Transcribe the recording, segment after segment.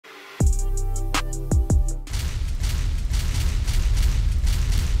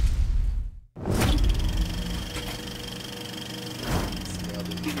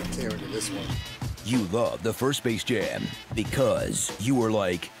You love the first Space Jam because you were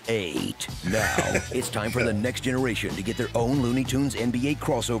like 8. Now, it's time for the next generation to get their own Looney Tunes NBA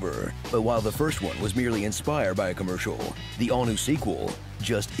crossover. But while the first one was merely inspired by a commercial, the all-new sequel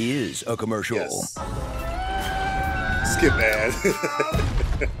just is a commercial. Yes. Skip ad.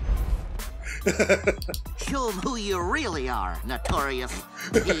 Show 'em who you really are, notorious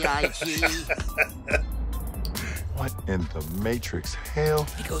B.I.G. What in the Matrix hell?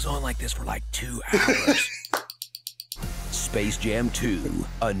 It goes on like this for like 2 hours. Space Jam 2,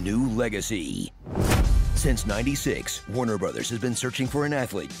 A New Legacy. Since '96, Warner Brothers has been searching for an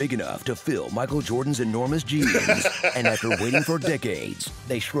athlete big enough to fill Michael Jordan's enormous jeans. And after waiting for decades,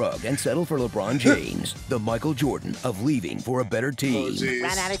 they shrugged and settled for LeBron James, the Michael Jordan of leaving for a better team.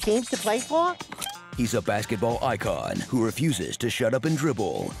 Ran out of teams to play for? He's a basketball icon who refuses to shut up and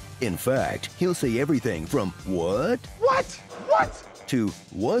dribble. In fact, he'll say everything from "what?" What? What? to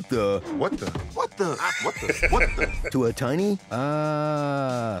 "what the?" What the? What the? What the? What the? to a tiny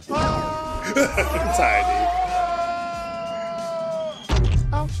Tiny.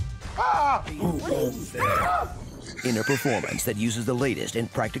 in a performance that uses the latest in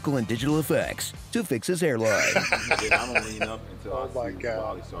practical and digital effects to fix his hairline. Oh my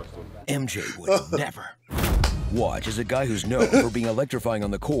God. MJ would never. Watch as a guy who's known for being electrifying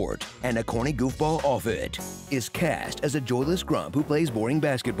on the court and a corny goofball off it is cast as a joyless grump who plays boring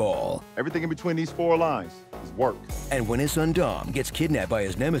basketball. Everything in between these 4 lines is work. And when his son Dom gets kidnapped by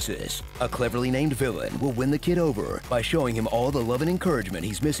his nemesis, a cleverly named villain will win the kid over by showing him all the love and encouragement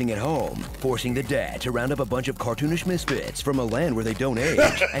he's missing at home, forcing the dad to round up a bunch of cartoonish misfits from a land where they don't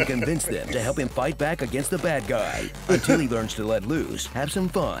age and convince them to help him fight back against the bad guy until he learns to let loose, have some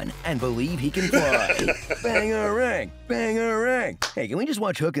fun, and believe he can fly. Bang-a-rang, bang-a-rang. Hey, can we just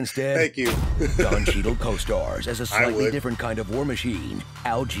watch Hook instead? Thank you. Don Cheadle co-stars as a slightly different kind of war machine,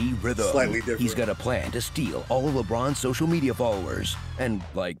 Al G. Rhythm. Slightly different. He's got a plan to steal all of LeBron's social media followers. And,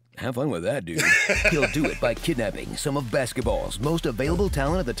 like, have fun with that, dude. He'll do it by kidnapping some of basketball's most available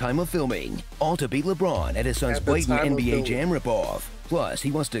talent at the time of filming, all to beat LeBron at his son's blatant NBA Jam ripoff. Plus,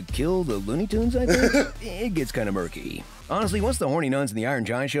 he wants to kill the Looney Tunes, I think? It gets kind of murky. Honestly, once the horny nuns and the Iron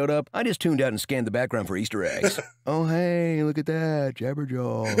Giant showed up, I just tuned out and scanned the background for Easter eggs. Oh, hey, look at that,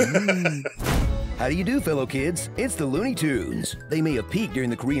 Jabberjaw. How do you do, fellow kids? It's the Looney Tunes. They may have peaked during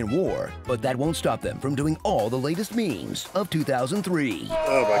the Korean War, but that won't stop them from doing all the latest memes of 2003.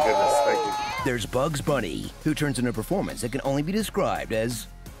 Oh my goodness, thank you. There's Bugs Bunny, who turns in a performance that can only be described as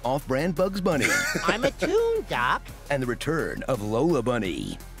off-brand Bugs Bunny. I'm a toon, Doc. And the return of Lola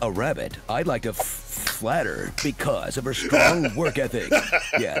Bunny, a rabbit I'd like to flatter because of her strong work ethic.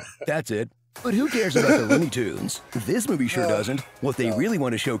 Yeah, that's it. But who cares about the Looney Tunes? This movie sure doesn't. What they really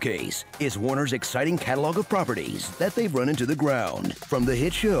want to showcase is Warner's exciting catalog of properties that they've run into the ground. From the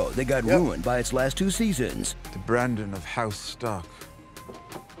hit show that got ruined by its last 2 seasons, The Brandon of House Stock.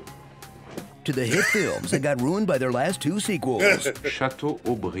 to the hit films that got ruined by their last 2 sequels. Chateau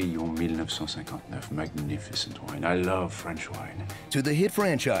Aubryon 1959, magnificent wine. I love French wine. To the hit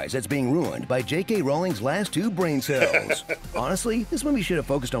franchise that's being ruined by J.K. Rowling's last 2 brain cells. Honestly, this movie should have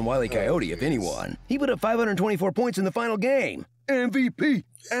focused on Wile E. Coyote, if anyone. He put up 524 points in the final game. MVP!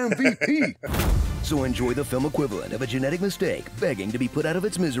 MVP! So enjoy the film equivalent of a genetic mistake begging to be put out of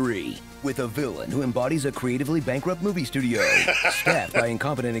its misery, with a villain who embodies a creatively bankrupt movie studio, staffed by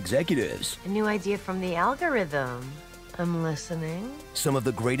incompetent executives. A new idea from the algorithm. I'm listening. Some of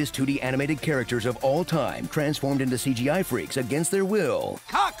the greatest 2D animated characters of all time transformed into CGI freaks against their will.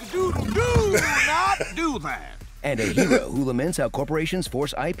 Cock-a-doodle-doo, not do that. And a hero who laments how corporations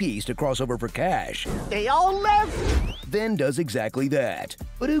force IPs to cross over for cash. They all left. Then does exactly that.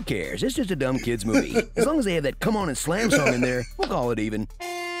 But who cares? It's just a dumb kid's movie. As long as they have that Come On and Slam song in there, we'll call it even.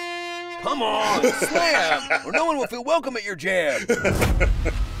 Come on, slam, or no one will feel welcome at your jam.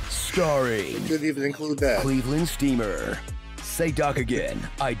 Starring Didn't even include that. Cleveland Steamer. Say Doc again.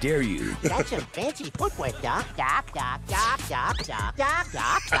 I dare you. That's some fancy footwork, Doc. Doc, Doc, Doc, Doc, Doc, Doc,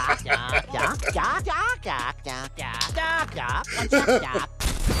 Doc, Doc, Doc, Doc, Doc, Doc, Doc, Doc, Doc, Doc. What's up, Doc?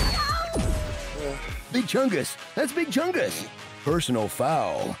 Big Chungus. That's Big Chungus. Personal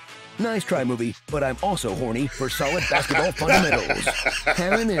foul. Nice try, movie, but I'm also horny for solid basketball fundamentals.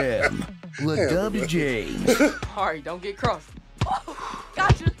 M&M. LaDub James. Sorry, don't get cross. Oh,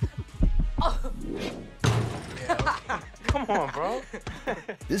 gotcha. Oh. Come on, bro.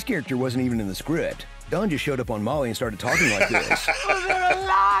 This character wasn't even in the script. Don just showed up on Molly and started talking like this. Oh, they're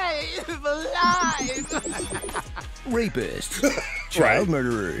alive! Alive! Rapists. Child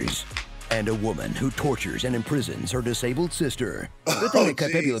murderers. And a woman who tortures and imprisons her disabled sister. Good thing they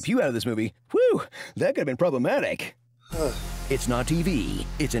cut Pepe Le Pew out of this movie. Whew, that could have been problematic. It's not TV,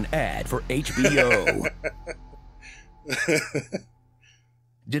 it's an ad for HBO.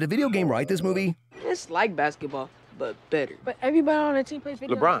 Did a video game write this movie? It's like basketball, but better. But everybody on the team plays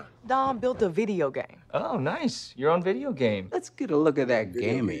video LeBron. Dom built a video game. Oh, nice. Your own video game. Let's get a look at that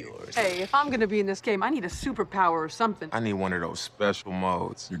game of yours. Hey, if I'm gonna be in this game, I need a superpower or something. I need one of those special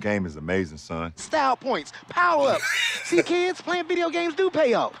modes. Your game is amazing, son. Style points, power-ups. See, kids, playing video games do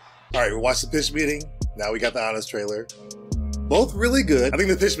pay off. All right, we watched the pitch meeting. Now we got the Honest trailer. Both really good. I think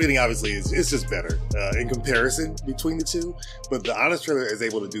the pitch meeting obviously is just better in comparison between the two. But the Honest trailer is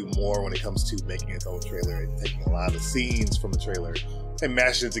able to do more when it comes to making its own trailer and taking a lot of scenes from the trailer and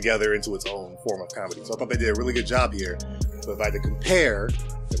mashing it together into its own form of comedy. So I thought they did a really good job here. But if I had to compare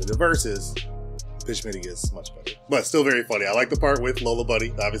the verses, pitch meeting is much better. But still very funny. I like the part with Lola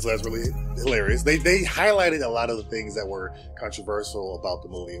Bunny. Obviously, that's really hilarious. They highlighted a lot of the things that were controversial about the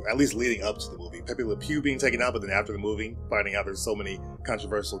movie, at least leading up to the movie. Pepe Le Pew being taken out, but then after the movie, finding out there's so many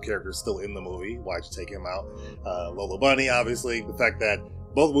controversial characters still in the movie. Why'd you take him out? Lola Bunny, obviously. The fact that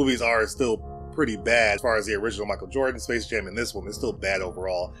both movies are still pretty bad as far as the original Michael Jordan, Space Jam, and this one is still bad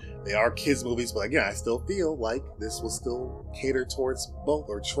overall. They are kids movies, but again, I still feel like this was still catered towards both,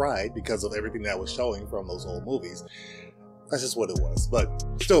 or tried, because of everything that was showing from those old movies. That's just what it was. But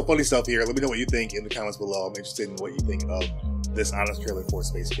still funny stuff here. Let me know what you think in the comments below. I'm interested in what you think of this Honest trailer for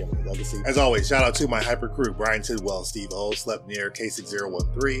Space Jam: A New Legacy. As always, shout out to my hyper crew: Brian Tidwell, Steve O, Slept Near,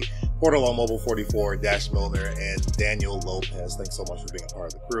 K6013, Portal on Mobile 44, Dash Milner, and Daniel Lopez. Thanks so much for being a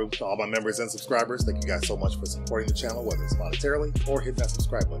part of the crew. To all my members and subscribers, thank you guys so much for supporting the channel, whether it's monetarily or hitting that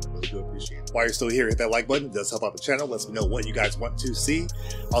subscribe button. Really do appreciate it. While you're still here, hit that like button. It does help out the channel. Lets me know what you guys want to see.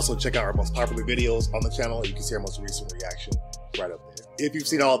 Also, check out our most popular videos on the channel. You can see our most recent reaction right up there. If you've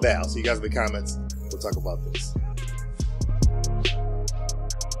seen all that, I'll see you guys in the comments. We'll talk about this.